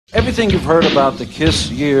everything you've heard about the KISS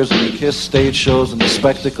years and the KISS stage shows and the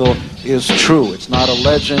spectacle is true. It's not a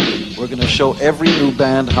legend. We're going to show every new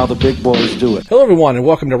band how the big boys do it. Hello, everyone, and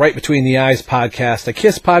welcome to Right Between the Eyes podcast, a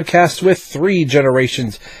KISS podcast with 3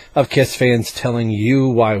 generations of KISS fans telling you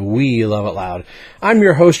why we love it loud. I'm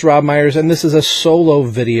your host, Rob Myers, and this is a solo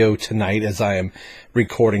video tonight as I am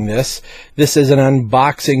recording this. This is an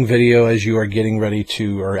unboxing video as you are getting ready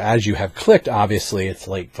to, or as you have clicked, obviously, it's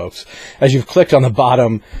late, folks, as you've clicked on the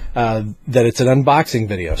bottom that it's an unboxing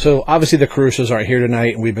video. So obviously the Carusos aren't here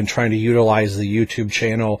tonight, and we've been trying to utilize the YouTube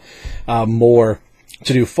channel more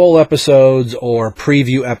to do full episodes or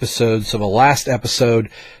preview episodes. So the last episode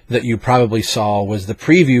that you probably saw was the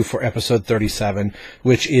preview for episode 37,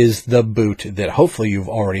 which is the boot that hopefully you've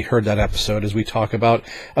already heard that episode as we talk about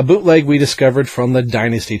a bootleg we discovered from the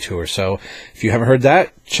Dynasty Tour. So if you haven't heard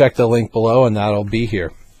that, check the link below and that'll be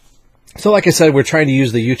here. So like I said, we're trying to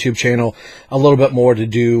use the YouTube channel a little bit more to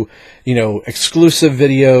do, exclusive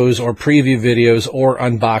videos or preview videos or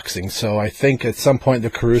unboxing. So I think at some point the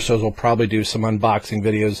Carusos will probably do some unboxing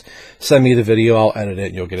videos. Send me the video, I'll edit it,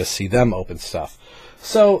 and you'll get to see them open stuff.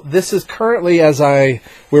 So this is currently,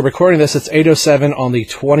 we're recording this, it's 8:07 on the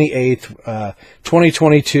 28th.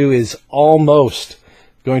 2022 is almost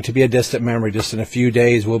going to be a distant memory. Just in a few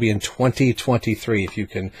days, we'll be in 2023, if you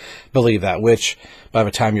can believe that, which by the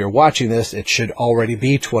time you're watching this, it should already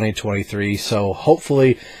be 2023. So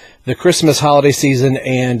hopefully the Christmas holiday season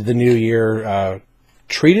and the new year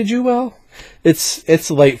treated you well. It's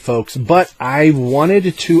late, folks, but I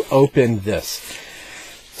wanted to open this.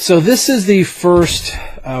 So this is the first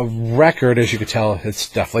record. As you can tell, it's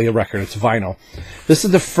definitely a record. It's vinyl. This is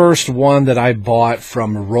the first one that I bought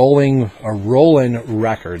from Rollin'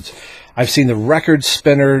 Records. I've seen the Record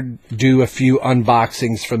Spinner do a few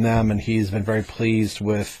unboxings from them, and he's been very pleased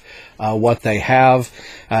with what they have.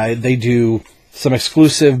 They do some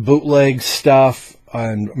exclusive bootleg stuff,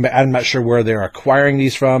 and I'm not sure where they're acquiring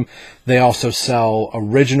these from. They also sell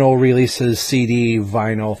original releases, CD,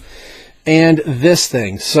 vinyl, and this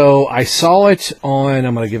thing. So I saw it on,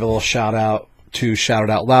 I'm going to give a little shout out to Shout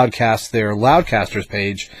It Out Loudcast, their Loudcasters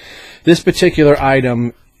page. This particular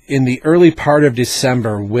item in the early part of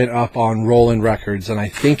December went up on Rollin' Records, and I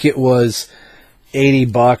think it was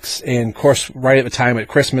 $80. And of course, right at the time at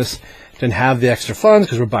Christmas, didn't have the extra funds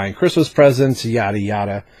because we're buying Christmas presents, yada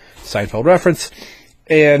yada, Seinfeld reference,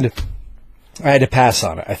 and I had to pass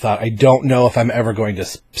on it. I thought, I don't know if I'm ever going to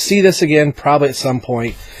see this again, probably at some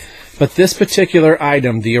point. But this particular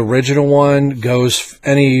item, the original one, goes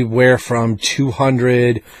anywhere from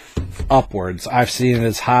 $200 upwards. I've seen it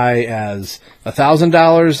as high as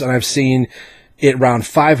 $1,000, and I've seen it around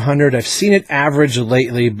 $500. I've seen it average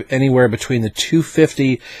lately anywhere between the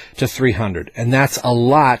 $250 to $300, and that's a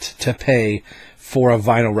lot to pay for a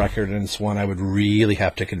vinyl record, and it's one I would really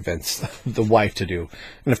have to convince the wife to do.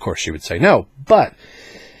 And of course, she would say no, but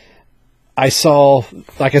I saw,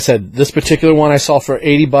 like I said, this particular one I saw for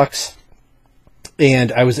 $80,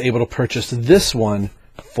 and I was able to purchase this one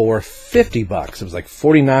for $50. It was like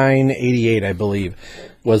 $49.88, I believe,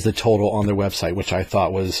 was the total on their website, which I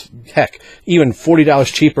thought was, heck, even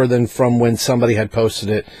 $40 cheaper than from when somebody had posted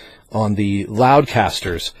it on the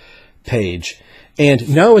Loudcasters page. And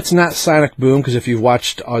no, it's not Sonic Boom, because if you've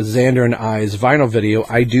watched Xander and I's vinyl video,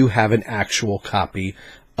 I do have an actual copy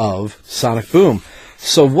of Sonic Boom.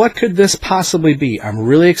 So what could this possibly be? I'm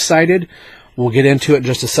really excited. We'll get into it in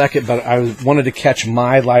just a second, but I wanted to catch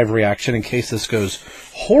my live reaction in case this goes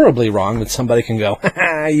horribly wrong, that somebody can go,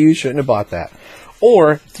 haha, you shouldn't have bought that.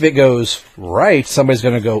 Or if it goes right, somebody's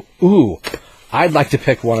going to go, ooh, I'd like to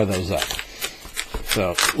pick one of those up.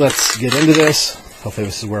 So let's get into this. Hopefully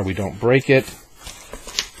this is where we don't break it.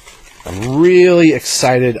 I'm really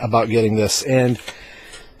excited about getting this. And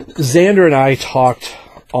Xander and I talked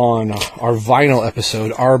on our vinyl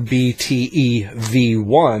episode, RBTE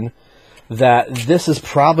Vinyl, that this is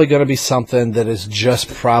probably going to be something that is just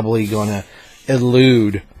probably going to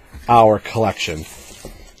elude our collection.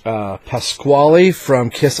 Pasquale from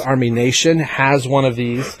Kiss Army Nation has one of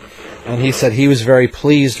these, and he said he was very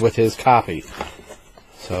pleased with his copy.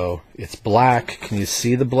 So it's black. Can you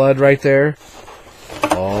see the blood right there?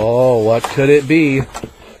 Oh, what could it be?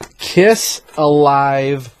 Kiss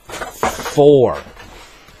Alive 4.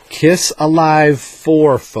 Kiss Alive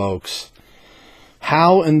 4, folks.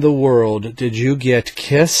 How in the world did you get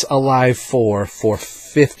Kiss Alive 4 for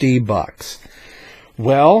 $50?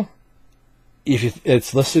 Well,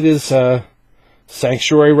 it's listed as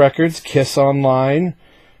Sanctuary Records, Kiss Online,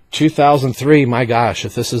 2003. My gosh,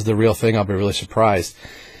 if this is the real thing, I'll be really surprised.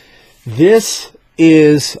 This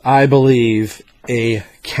is, I believe, a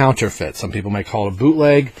counterfeit. Some people might call it a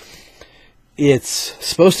bootleg. It's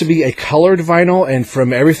supposed to be a colored vinyl, and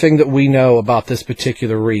from everything that we know about this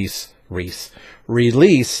particular release,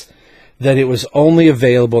 that it was only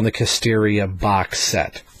available in the Casteria box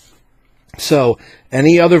set. So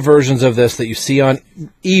any other versions of this that you see on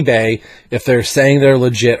eBay, if they're saying they're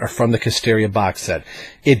legit, are from the Casteria box set.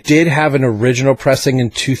 It did have an original pressing in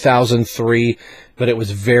 2003, but it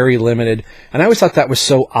was very limited. And I always thought that was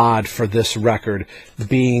so odd for this record,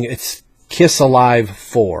 being it's Kiss Alive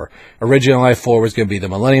 4. Original Alive 4 was going to be the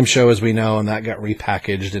Millennium Show, as we know, and that got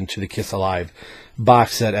repackaged into the Kiss Alive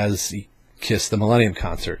box set as Kiss the Millennium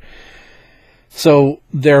Concert. So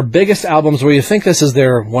their biggest albums, where you think this is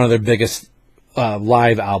one of their biggest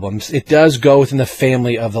live albums, it does go within the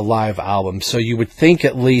family of the live albums. So you would think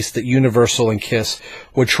at least that Universal and Kiss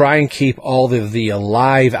would try and keep all of the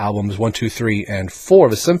live albums, 1, 2, 3, and 4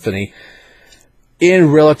 of a symphony,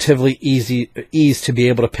 in relatively ease to be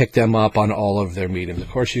able to pick them up on all of their mediums. Of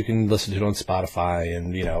course, you can listen to it on Spotify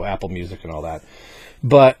and, Apple Music and all that.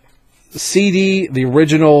 But CD, the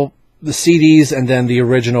CDs, and then the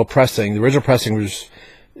original pressing. The original pressing was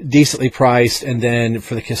decently priced, and then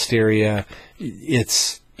for the Casteria,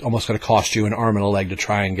 it's almost going to cost you an arm and a leg to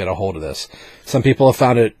try and get a hold of this. Some people have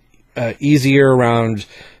found it easier around,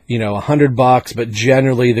 $100, but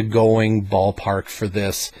generally the going ballpark for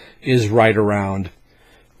this is right around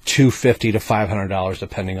 $250 to $500,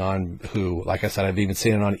 depending on who. Like I said, I've even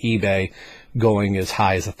seen it on eBay going as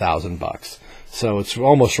high as $1,000. So it's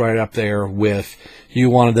almost right up there with You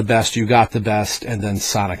Wanted the Best, You Got the Best, and then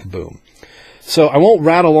Sonic Boom. So I won't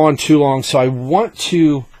rattle on too long, so I want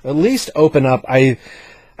to at least open up. I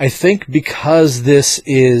think because this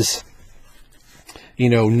is,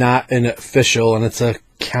 not an official and it's a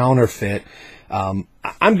counterfeit, I'm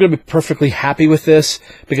going to be perfectly happy with this,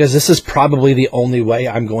 because this is probably the only way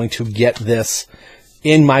I'm going to get this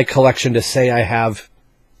in my collection to say I have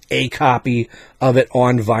a copy of it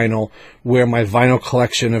on vinyl, where my vinyl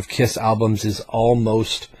collection of Kiss albums is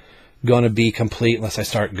almost going to be complete unless I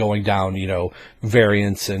start going down,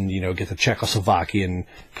 variants and, get the Czechoslovakian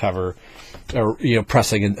cover or,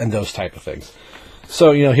 pressing and those type of things.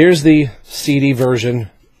 So, here's the CD version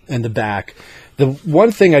and the back. The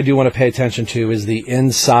one thing I do want to pay attention to is the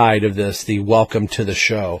inside of this, the welcome to the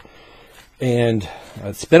show. And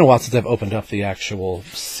it's been a while since I've opened up the actual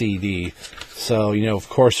CD. So, of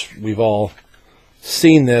course, we've all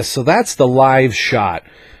seen this. So that's the live shot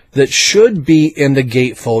that should be in the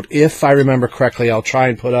gatefold. If I remember correctly, I'll try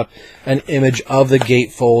and put up an image of the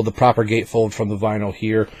gatefold, the proper gatefold from the vinyl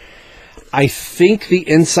here. I think the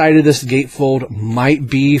inside of this gatefold might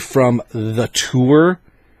be from the tour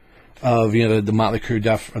of, the Motley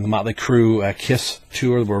Crue Kiss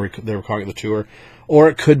tour, where they were calling it the tour. Or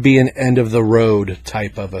it could be an end of the road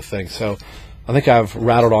type of a thing. So I think I've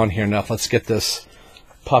rattled on here enough. Let's get this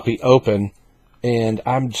puppy open. And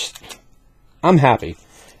I'm happy.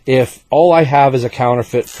 If all I have is a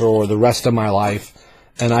counterfeit for the rest of my life,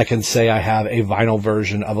 and I can say I have a vinyl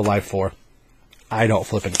version of Alive 4, I don't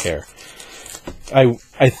flippin' care. I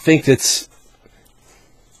think it's,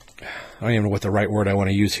 I don't even know what the right word I want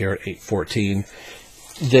to use here at 8:14,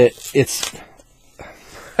 that it's,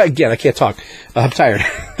 again, I can't talk. I'm tired.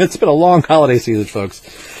 It's been a long holiday season, folks.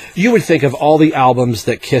 You would think of all the albums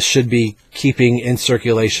that Kiss should be keeping in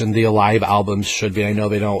circulation, the Alive albums should be. I know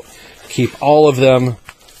they don't keep all of them.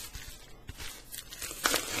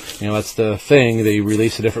 That's the thing. They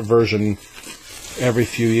release a different version every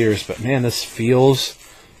few years. But, man, this feels,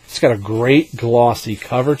 it's got a great glossy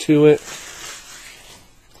cover to it.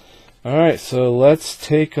 All right, so let's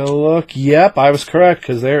take a look. Yep, I was correct,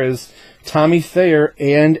 because there is Tommy Thayer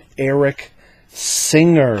and Eric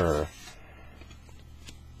Singer.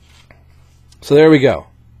 So there we go.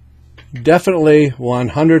 Definitely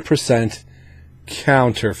 100%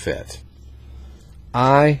 counterfeit.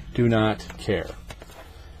 I do not care.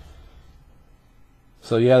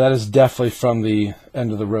 So yeah, that is definitely from the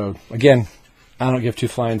end of the road. Again, I don't give two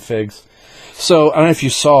flying figs. So I don't know if you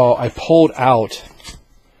saw, I pulled out,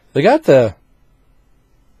 they got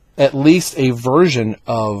at least a version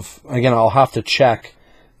of, again, I'll have to check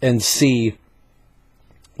and see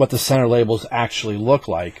what the center labels actually look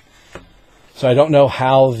like. So I don't know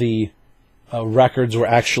how the records were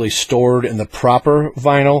actually stored in the proper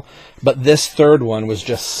vinyl, but this third one was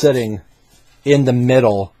just sitting in the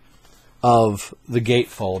middle of the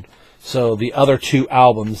gatefold. So the other two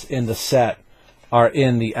albums in the set are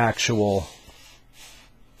in the actual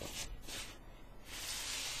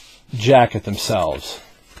jacket themselves.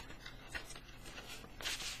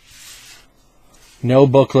 No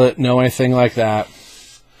booklet, no anything like that.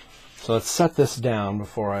 So let's set this down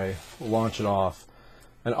before I launch it off.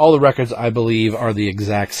 And all the records, I believe, are the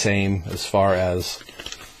exact same as far as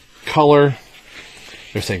color.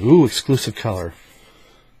 They're saying, ooh, exclusive color.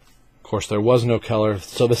 Of course, there was no color.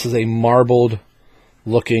 So this is a marbled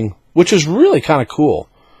looking, which is really kind of cool.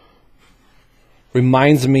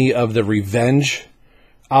 Reminds me of the Revenge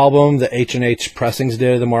album that H&H Pressings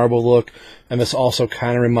did, the marble look. And this also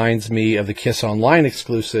kind of reminds me of the Kiss Online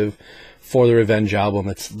exclusive for the Revenge album.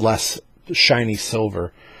 It's less shiny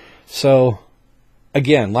silver. So,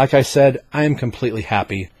 again, like I said, I am completely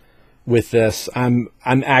happy with this. I'm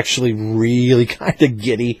actually really kind of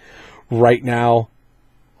giddy right now.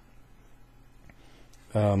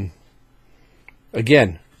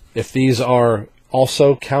 Again, if these are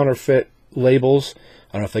also counterfeit labels,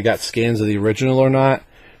 I don't know if they got scans of the original or not,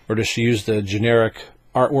 or just use the generic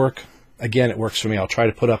artwork. Again, it works for me. I'll try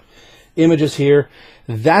to put up images here.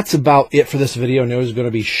 That's about it for this video. I know it's going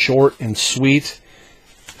to be short and sweet.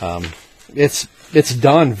 It's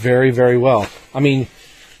done very, very well. I mean,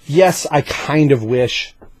 yes, I kind of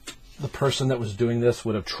wish the person that was doing this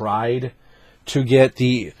would have tried to get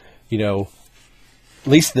the, you know,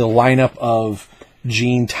 at least the lineup of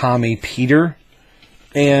Gene, Tommy, Peter,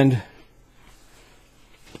 and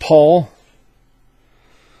Paul.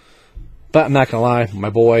 But I'm not going to lie, my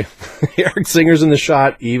boy, Eric Singer's in the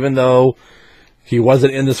shot, even though he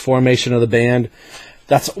wasn't in this formation of the band.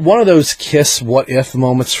 That's one of those Kiss what-if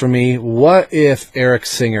moments for me. What if Eric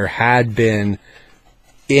Singer had been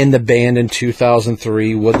in the band in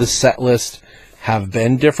 2003? Would the set list have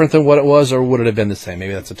been different than what it was, or would it have been the same?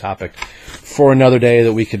 Maybe that's a topic for another day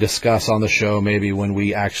that we could discuss on the show, maybe when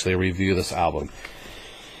we actually review this album.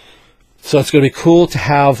 So it's going to be cool to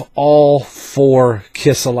have all 4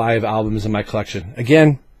 Kiss Alive albums in my collection.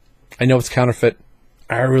 Again, I know it's counterfeit.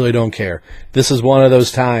 I really don't care. This is one of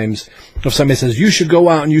those times if somebody says, you should go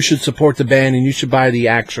out and you should support the band and you should buy the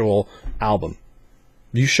actual album.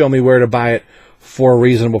 You show me where to buy it for a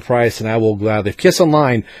reasonable price and I will gladly. If Kiss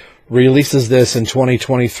Online releases this in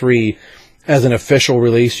 2023 as an official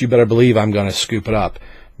release, you better believe I'm going to scoop it up.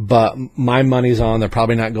 But my money's on. They're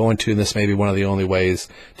probably not going to, and this may be one of the only ways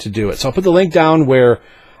to do it. So I'll put the link down where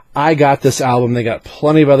I got this album. They got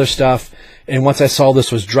plenty of other stuff. And once I saw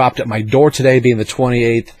this was dropped at my door today, being the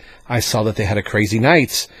 28th, I saw that they had a Crazy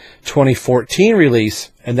Nights 2014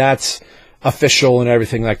 release, and that's official and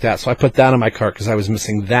everything like that. So I put that in my cart because I was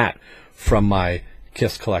missing that from my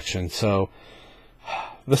Kiss collection. So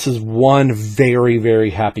this is one very, very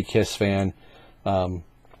happy Kiss fan.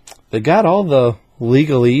 They got all the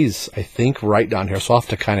legalese, I think, right down here. So I'll have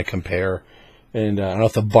to kind of compare. And I don't know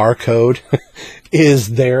if the barcode is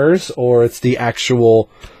theirs or it's the actual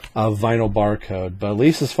vinyl barcode. But at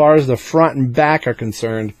least as far as the front and back are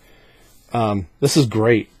concerned, this is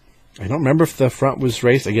great. I don't remember if the front was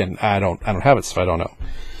raised. Again, I don't have it, so I don't know.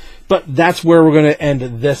 But that's where we're going to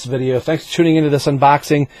end this video. Thanks for tuning into this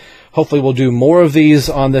unboxing. Hopefully we'll do more of these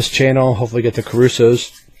on this channel. Hopefully get the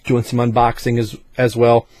Carusos doing some unboxing as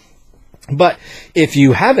well. But if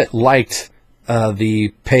you haven't liked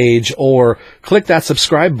the page or click that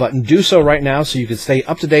subscribe button, do so right now so you can stay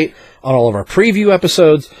up to date on all of our preview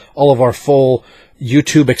episodes, all of our full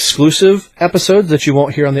YouTube exclusive episodes that you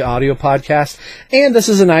won't hear on the audio podcast. And this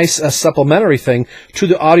is a nice supplementary thing to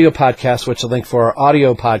the audio podcast, which the link for our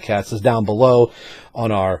audio podcast is down below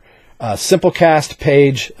on our Simplecast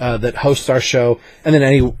page that hosts our show. And then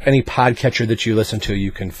any podcatcher that you listen to,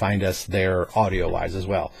 you can find us there audio-wise as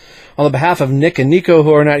well. On the behalf of Nick and Nico,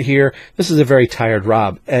 who are not here, this is a very tired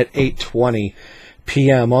Rob at 8:20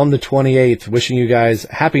 p.m. on the 28th, wishing you guys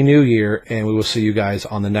Happy New Year, and we will see you guys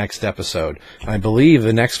on the next episode. I believe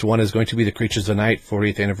the next one is going to be the Creatures of the Night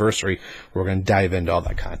 40th anniversary. We're going to dive into all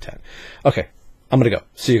that content. Okay, I'm going to go.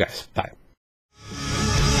 See you guys. Bye.